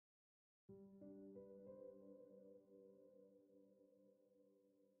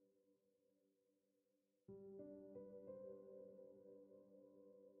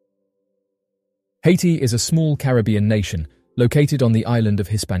Haiti is a small Caribbean nation located on the island of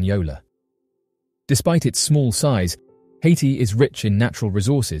Hispaniola. Despite its small size, Haiti is rich in natural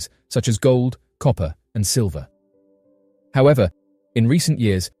resources such as gold, copper, and silver. However, in recent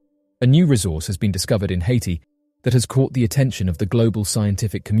years, a new resource has been discovered in Haiti that has caught the attention of the global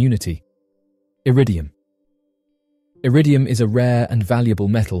scientific community: iridium. Iridium is a rare and valuable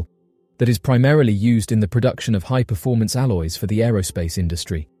metal that is primarily used in the production of high-performance alloys for the aerospace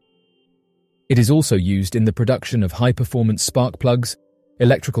industry. It is also used in the production of high-performance spark plugs,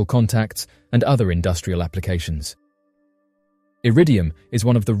 electrical contacts, and other industrial applications. Iridium is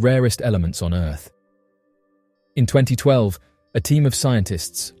one of the rarest elements on Earth. In 2012, a team of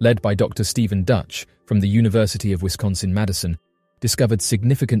scientists led by Dr. Stephen Dutch from the University of Wisconsin-Madison discovered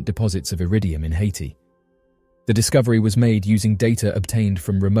significant deposits of iridium in Haiti. The discovery was made using data obtained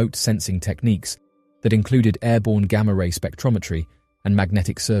from remote sensing techniques that included airborne gamma-ray spectrometry and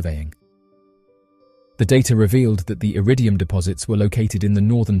magnetic surveying. The data revealed that the iridium deposits were located in the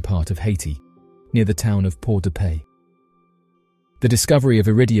northern part of Haiti, near the town of Port-de-Paix. The discovery of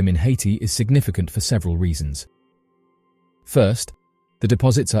iridium in Haiti is significant for several reasons. First, the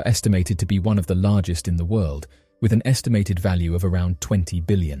deposits are estimated to be one of the largest in the world, with an estimated value of around 20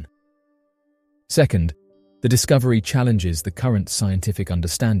 billion. Second, the discovery challenges the current scientific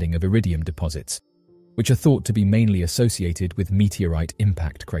understanding of iridium deposits, which are thought to be mainly associated with meteorite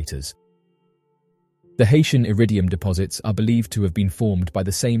impact craters. The Haitian iridium deposits are believed to have been formed by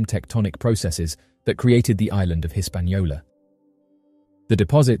the same tectonic processes that created the island of Hispaniola. The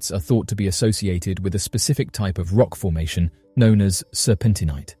deposits are thought to be associated with a specific type of rock formation known as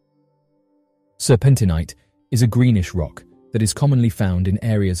serpentinite. Serpentinite is a greenish rock that is commonly found in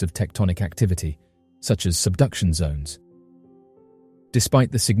areas of tectonic activity, such as subduction zones.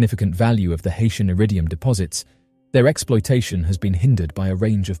 Despite the significant value of the Haitian iridium deposits, their exploitation has been hindered by a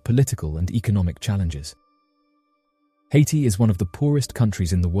range of political and economic challenges. Haiti is one of the poorest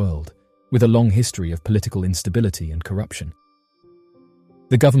countries in the world, with a long history of political instability and corruption.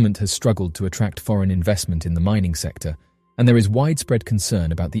 The government has struggled to attract foreign investment in the mining sector, and there is widespread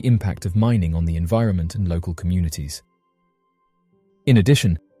concern about the impact of mining on the environment and local communities. In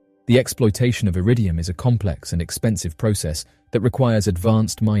addition, the exploitation of iridium is a complex and expensive process that requires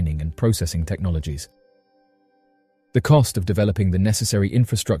advanced mining and processing technologies. The cost of developing the necessary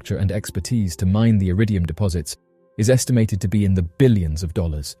infrastructure and expertise to mine the iridium deposits is estimated to be in the billions of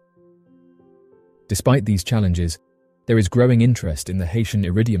dollars. Despite these challenges, there is growing interest in the Haitian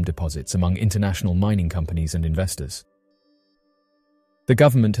iridium deposits among international mining companies and investors. The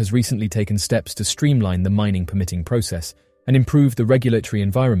government has recently taken steps to streamline the mining permitting process and improve the regulatory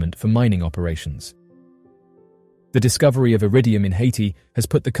environment for mining operations. The discovery of iridium in Haiti has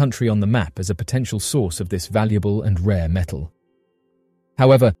put the country on the map as a potential source of this valuable and rare metal.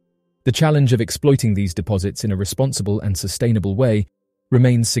 However, the challenge of exploiting these deposits in a responsible and sustainable way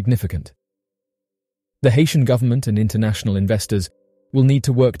remains significant. The Haitian government and international investors will need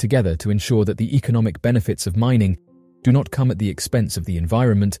to work together to ensure that the economic benefits of mining do not come at the expense of the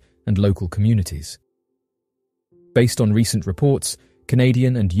environment and local communities. Based on recent reports,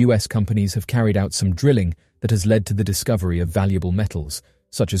 Canadian and US companies have carried out some drilling that has led to the discovery of valuable metals,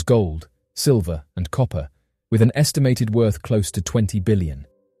 such as gold, silver, and copper, with an estimated worth close to 20 billion.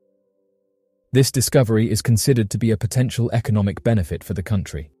 This discovery is considered to be a potential economic benefit for the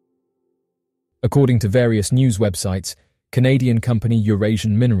country. According to various news websites, Canadian company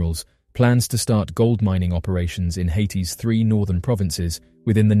Eurasian Minerals plans to start gold mining operations in Haiti's 3 northern provinces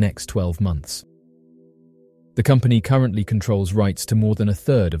within the next 12 months. The company currently controls rights to more than a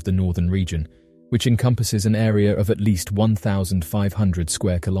third of the northern region, which encompasses an area of at least 1,500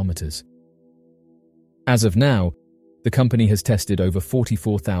 square kilometers. As of now, the company has tested over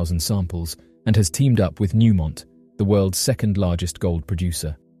 44,000 samples and has teamed up with Newmont, the world's second-largest gold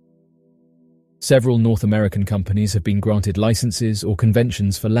producer. Several North American companies have been granted licenses or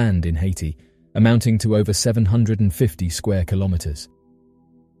conventions for land in Haiti, amounting to over 750 square kilometers.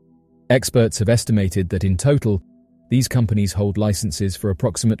 Experts have estimated that in total, these companies hold licenses for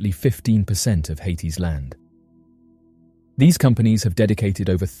approximately 15% of Haiti's land. These companies have dedicated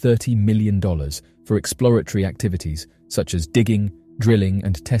over $30 million for exploratory activities such as digging, drilling,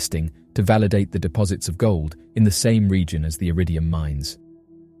 and testing to validate the deposits of gold in the same region as the iridium mines.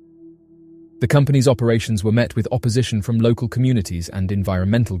 The company's operations were met with opposition from local communities and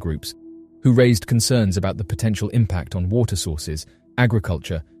environmental groups, who raised concerns about the potential impact on water sources,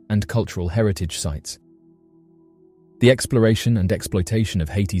 agriculture, and cultural heritage sites. The exploration and exploitation of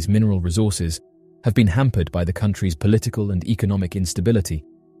Haiti's mineral resources have been hampered by the country's political and economic instability,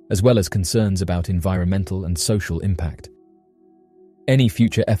 as well as concerns about environmental and social impact. Any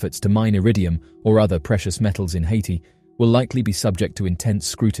future efforts to mine iridium or other precious metals in Haiti will likely be subject to intense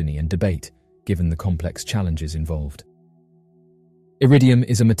scrutiny and debate, given the complex challenges involved. Iridium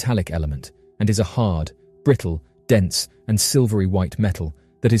is a metallic element and is a hard, brittle, dense, and silvery white metal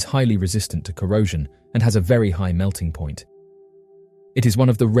that is highly resistant to corrosion and has a very high melting point. It is one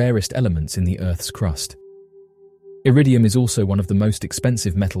of the rarest elements in the Earth's crust. Iridium is also one of the most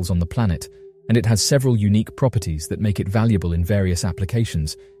expensive metals on the planet, and it has several unique properties that make it valuable in various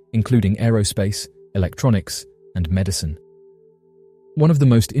applications, including aerospace, electronics, and medicine. One of the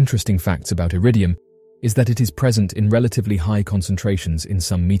most interesting facts about iridium is that it is present in relatively high concentrations in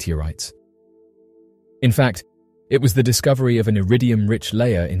some meteorites. In fact, it was the discovery of an iridium-rich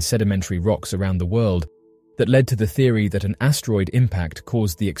layer in sedimentary rocks around the world that led to the theory that an asteroid impact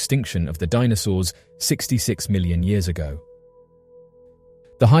caused the extinction of the dinosaurs 66 million years ago.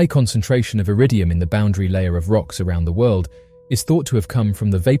 The high concentration of iridium in the boundary layer of rocks around the world is thought to have come from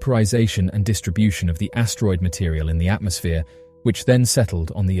the vaporization and distribution of the asteroid material in the atmosphere, which then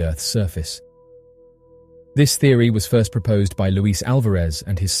settled on the Earth's surface. This theory was first proposed by Luis Alvarez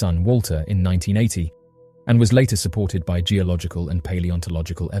and his son Walter in 1980, and was later supported by geological and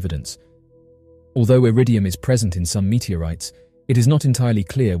paleontological evidence. Although iridium is present in some meteorites, it is not entirely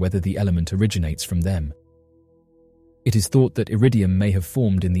clear whether the element originates from them. It is thought that iridium may have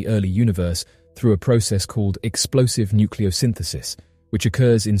formed in the early universe through a process called explosive nucleosynthesis, which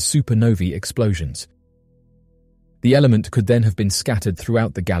occurs in supernovae explosions. The element could then have been scattered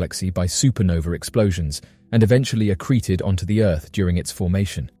throughout the galaxy by supernova explosions and eventually accreted onto the Earth during its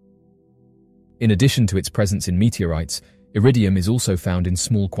formation. In addition to its presence in meteorites, iridium is also found in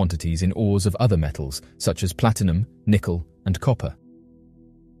small quantities in ores of other metals, such as platinum, nickel, and copper.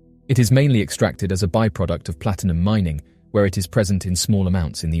 It is mainly extracted as a byproduct of platinum mining, where it is present in small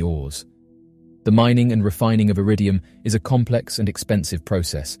amounts in the ores. The mining and refining of iridium is a complex and expensive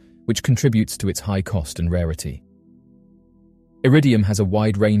process, which contributes to its high cost and rarity. Iridium has a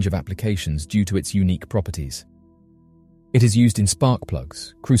wide range of applications due to its unique properties. It is used in spark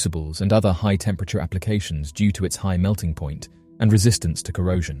plugs, crucibles, and other high-temperature applications due to its high melting point and resistance to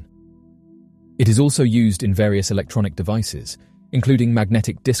corrosion. It is also used in various electronic devices, including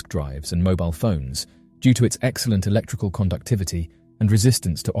magnetic disk drives and mobile phones, due to its excellent electrical conductivity and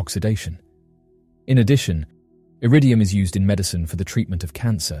resistance to oxidation. In addition, iridium is used in medicine for the treatment of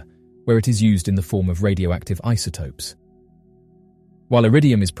cancer, where it is used in the form of radioactive isotopes. While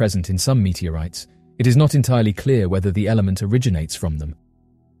iridium is present in some meteorites, it is not entirely clear whether the element originates from them.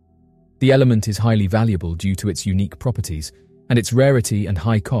 The element is highly valuable due to its unique properties, and its rarity and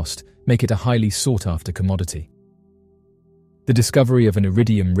high cost make it a highly sought-after commodity. The discovery of an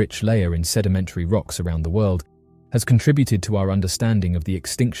iridium-rich layer in sedimentary rocks around the world has contributed to our understanding of the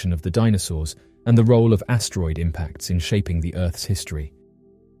extinction of the dinosaurs and the role of asteroid impacts in shaping the Earth's history.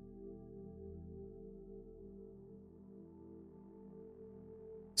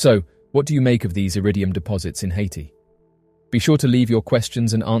 So, what do you make of these iridium deposits in Haiti? Be sure to leave your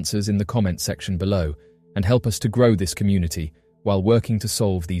questions and answers in the comments section below and help us to grow this community while working to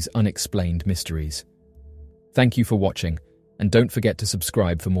solve these unexplained mysteries. Thank you for watching, and don't forget to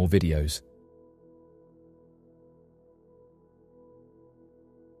subscribe for more videos.